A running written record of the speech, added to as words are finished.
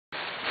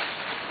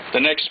The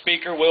next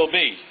speaker will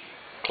be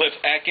Cliff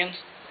Atkins,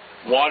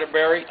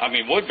 Woodbury.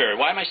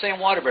 Why am I saying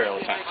Waterbury all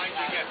the time?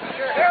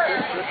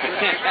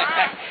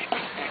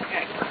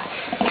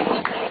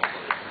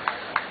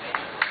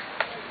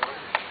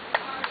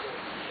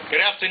 Good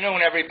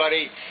afternoon,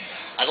 everybody.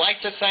 I'd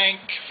like to thank,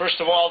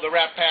 first of all, the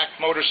Rpmc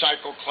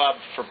Motorcycle Club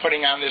for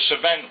putting on this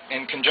event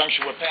in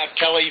conjunction with Pat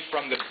Kelly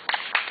from the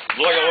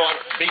Loyal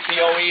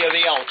BPOE of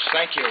the Elks.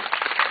 Thank you.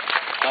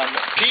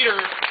 Peter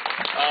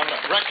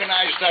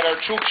recognized that our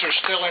troops are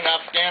still in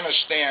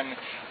Afghanistan.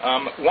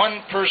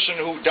 One person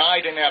who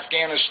died in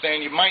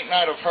Afghanistan you might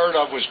not have heard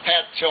of was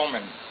Pat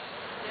Tillman,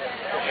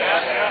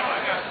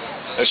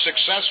 a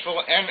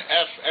successful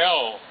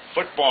NFL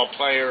football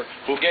player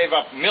who gave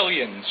up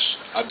millions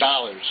of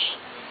dollars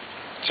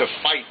to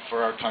fight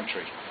for our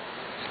country.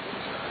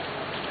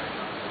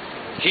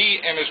 He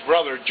and his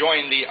brother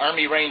joined the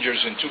Army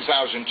Rangers in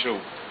 2002.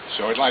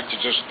 So I'd like to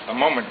just a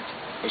moment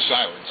of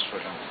silence for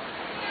him.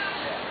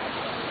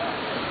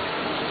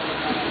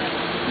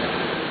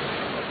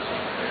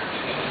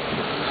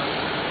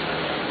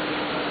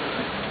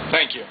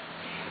 Thank you.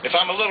 If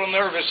I'm a little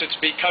nervous, it's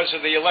because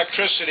of the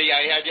electricity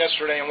I had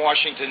yesterday in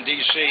Washington,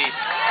 D.C.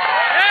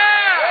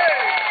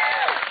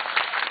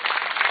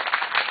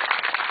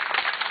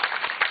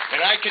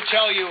 And I can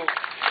tell you,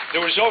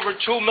 there was over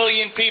 2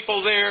 million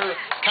people there,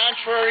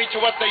 contrary to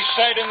what they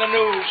said in the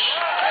news.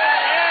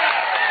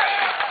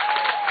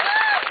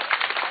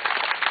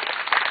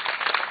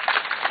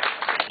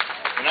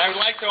 And I would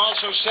like to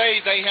also say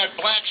they had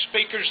black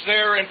speakers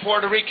there and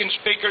Puerto Rican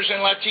speakers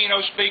and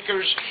Latino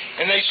speakers,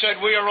 and they said,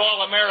 we are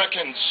all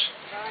Americans.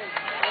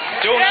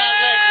 Do not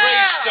let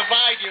race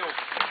divide you.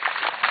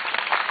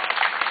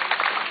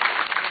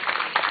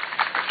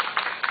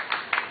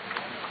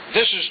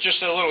 This is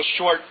just a little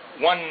short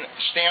one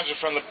stanza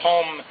from the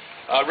poem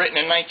written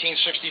in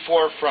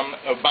 1964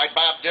 by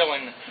Bob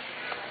Dylan.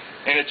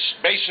 And it's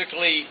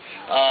basically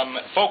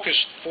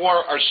focused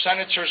for our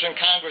senators and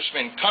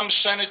congressmen. Come,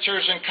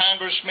 senators and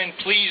congressmen,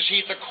 please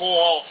heed the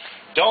call.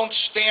 Don't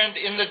stand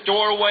in the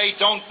doorway,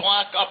 don't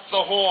block up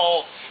the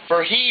hall.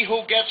 For he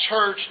who gets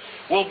hurt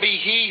will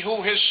be he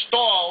who has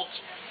stalled.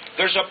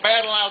 There's a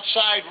battle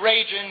outside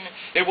raging.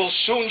 It will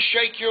soon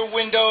shake your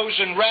windows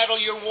and rattle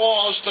your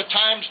walls. The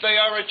times they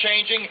are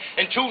a-changing.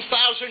 In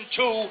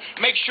 2002,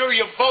 make sure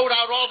you vote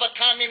out all the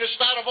communists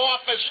out of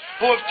office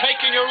who have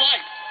taken your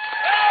life.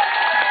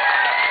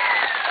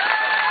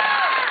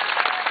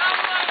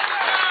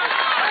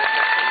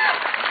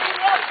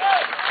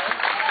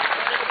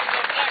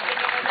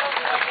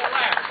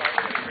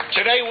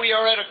 Today we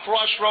are at a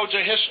crossroads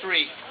of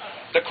history.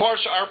 The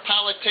course our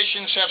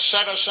politicians have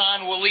set us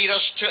on will lead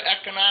us to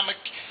economic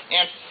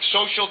and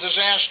social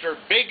disaster.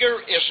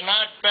 Bigger is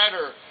not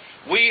better.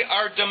 We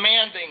are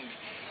demanding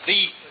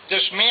the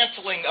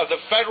dismantling of the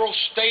federal,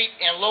 state,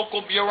 and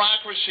local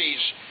bureaucracies.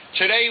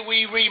 Today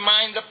we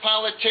remind the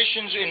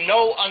politicians in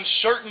no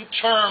uncertain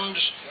terms,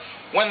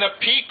 when the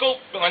people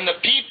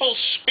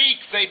speak,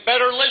 they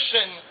better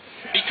listen,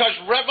 because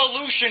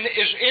revolution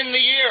is in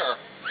the air.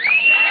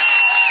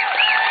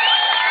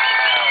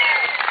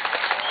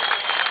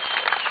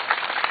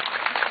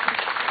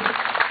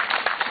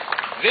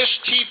 This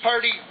Tea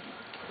Party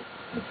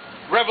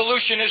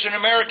revolution is an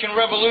American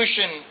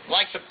revolution.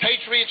 Like the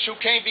patriots who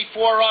came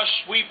before us,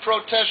 we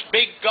protest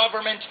big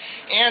government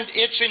and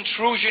its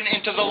intrusion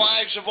into the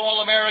lives of all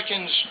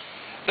Americans.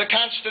 The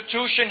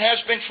Constitution has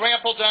been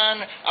trampled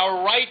on.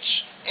 Our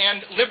rights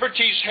and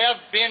liberties have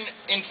been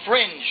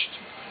infringed.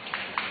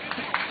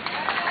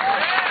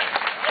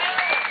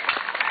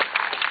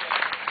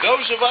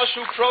 Those of us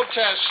who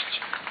protest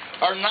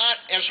are not,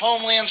 as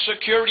Homeland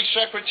Security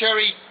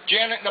Secretary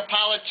Janet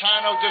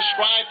Napolitano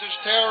described, as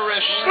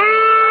terrorists.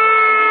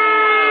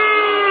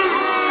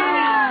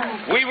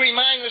 We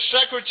remind the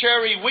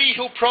Secretary, we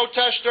who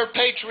protest are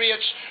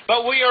patriots,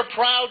 but we are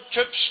proud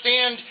to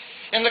stand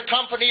in the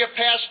company of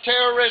past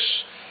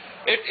terrorists.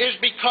 It is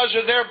because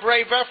of their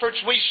brave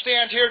efforts we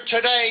stand here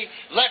today.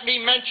 Let me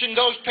mention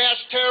those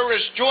past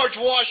terrorists: George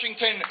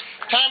Washington,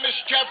 Thomas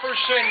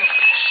Jefferson,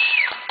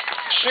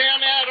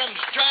 Sam Adams,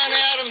 John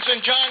Adams,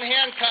 and John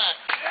Hancock.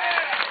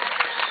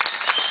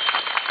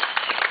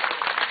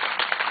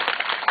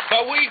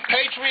 But we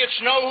patriots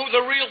know who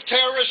the real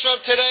terrorists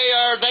of today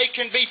are. They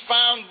can be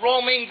found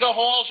roaming the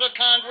halls of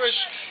Congress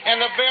and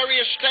the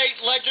various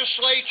state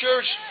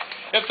legislatures.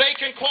 If they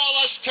can call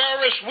us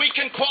terrorists, we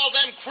can call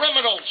them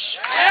criminals.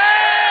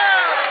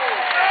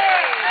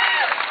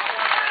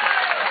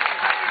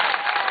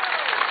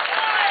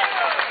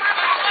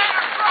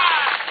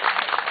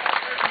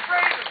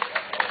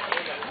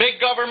 Big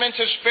government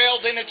has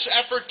failed in its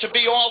effort to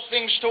be all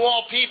things to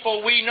all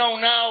people. We know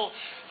now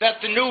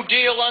that the New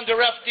Deal under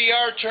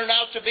FDR turned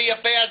out to be a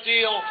bad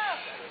deal,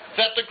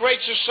 that the Great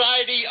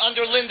Society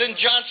under Lyndon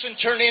Johnson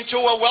turned into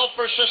a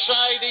welfare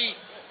society.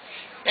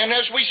 And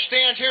as we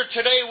stand here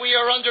today, we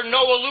are under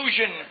no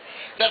illusion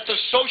that the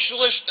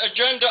socialist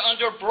agenda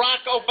under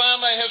Barack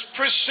Obama has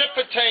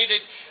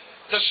precipitated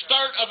the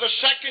start of the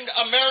Second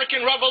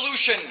American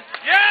Revolution.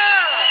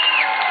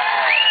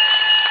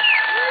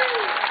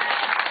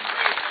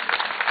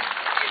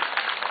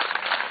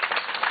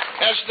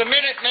 As the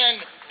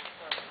Minutemen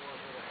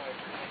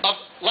of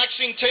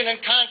Lexington and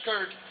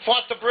Concord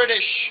fought the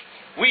British,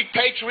 we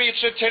patriots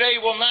of today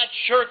will not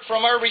shirk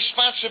from our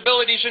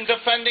responsibilities in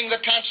defending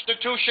the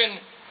Constitution.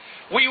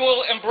 We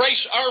will embrace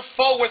our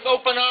foe with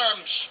open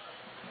arms.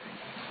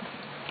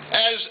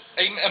 As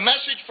a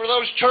message for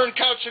those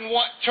turncoats in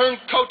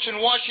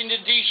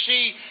Washington,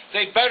 D.C.,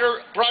 they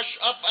better brush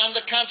up on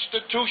the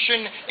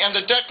Constitution and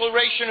the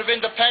Declaration of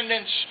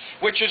Independence,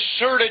 which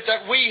asserted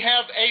that we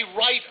have a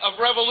right of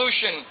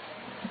revolution.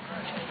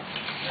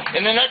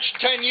 In the next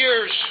 10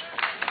 years,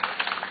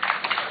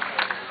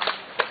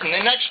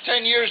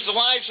 the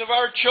lives of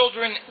our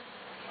children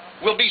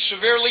will be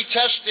severely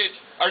tested.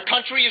 Our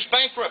country is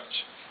bankrupt.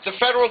 The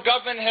federal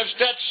government has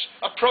debts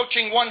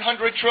approaching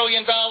 $100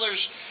 trillion.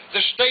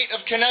 The state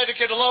of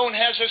Connecticut alone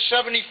has a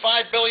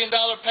 $75 billion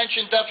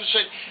pension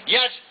deficit,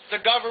 yet the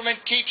government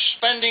keeps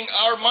spending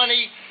our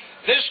money.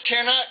 This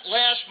cannot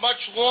last much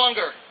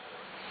longer.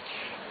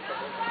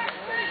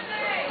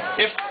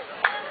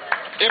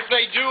 If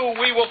they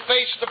do, we will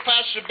face the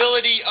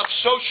possibility of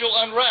social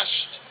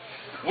unrest.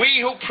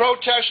 We who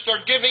protest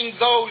are giving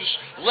those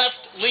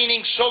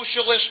left-leaning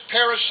socialist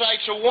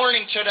parasites a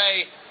warning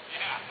today.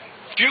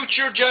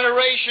 Future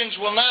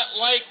generations will not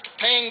like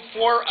paying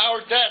for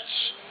our debts.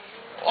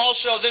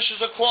 Also, this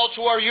is a call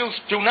to our youth.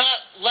 Do not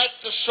let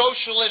the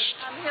socialists...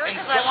 I'm here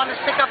because I want to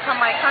stick up for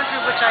my country,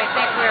 which I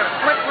think we're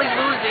quickly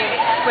losing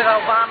with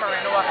Obama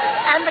in office,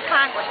 and the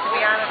Congress, to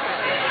be honest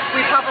with you.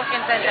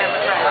 Republicans and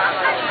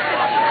Democrats.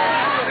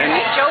 And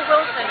Joe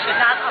Wilson should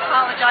not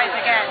apologize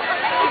again.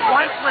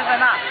 Once was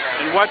enough.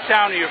 And what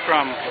town are you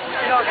from?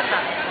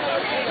 Yorktown.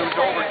 It was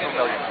over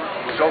familiar.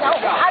 It was over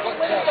familiar.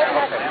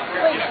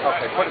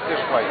 Okay, put it this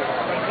way.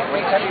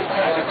 When Kennedy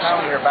came to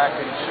town here back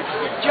in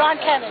 60...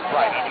 John Kennedy.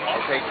 Right.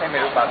 Okay, he came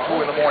here about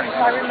 2 in the morning.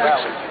 I remember.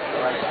 Valley.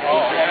 Right.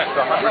 Almost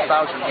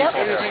 100,000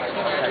 people here.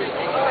 Okay.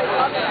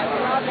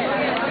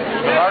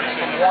 The march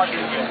from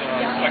Washington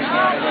began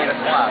at 8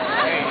 o'clock.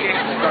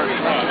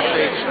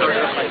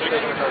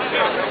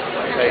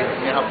 Okay,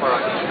 you know, for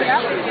State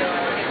Street.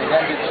 And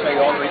then you'd say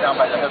all the way down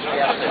by the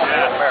Hesperian State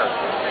of America.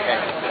 Okay.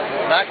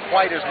 Not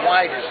quite as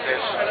wide as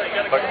this,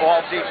 but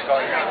all deep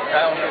going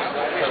down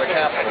to the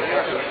Capitol,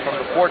 from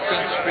the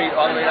 14th Street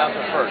all the way down to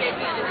 1st.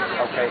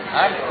 Okay,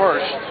 on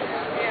 1st,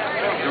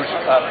 there's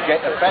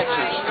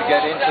fences to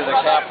get into the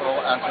Capitol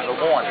onto the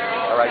lawn.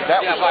 All right,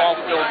 that was all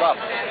filled up.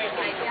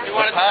 The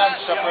pond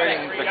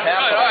separating the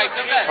Capitol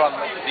from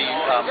the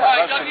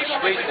rest of the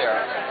street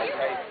there.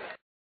 Okay.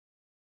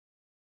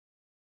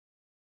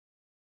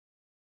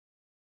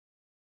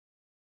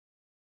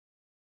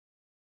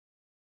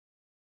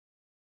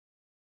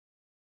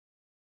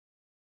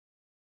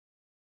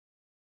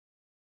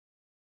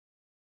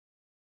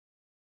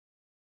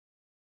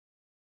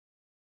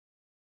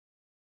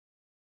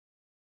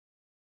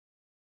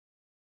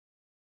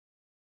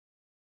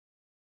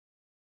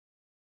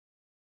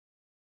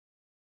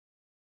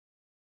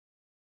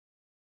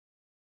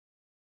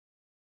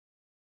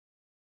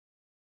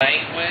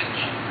 Language,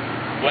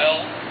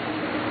 wealth,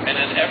 and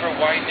an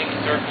ever-widening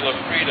circle of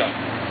freedom.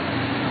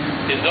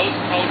 In those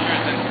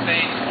cultures and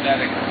states that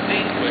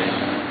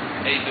extinguished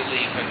a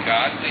belief in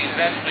God, we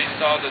eventually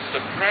saw the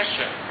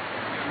suppression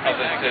of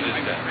the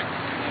citizen,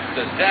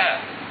 the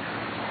death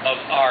of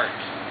art,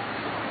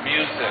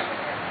 music,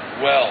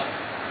 wealth,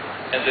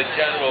 and the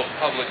general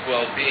public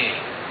well-being.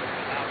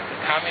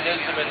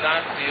 Communism and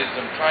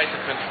Nazism tried to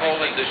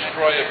control and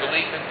destroy a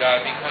belief in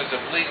God because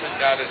a belief in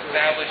God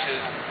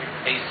establishes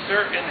a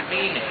certain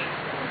meaning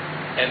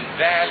and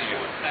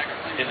value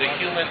in the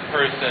human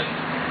person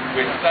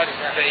which such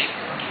faith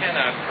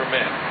cannot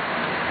permit.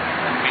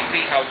 We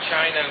see how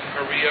China and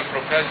Korea,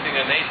 professing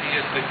an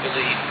atheistic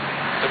belief,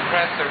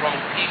 suppress their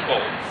own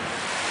people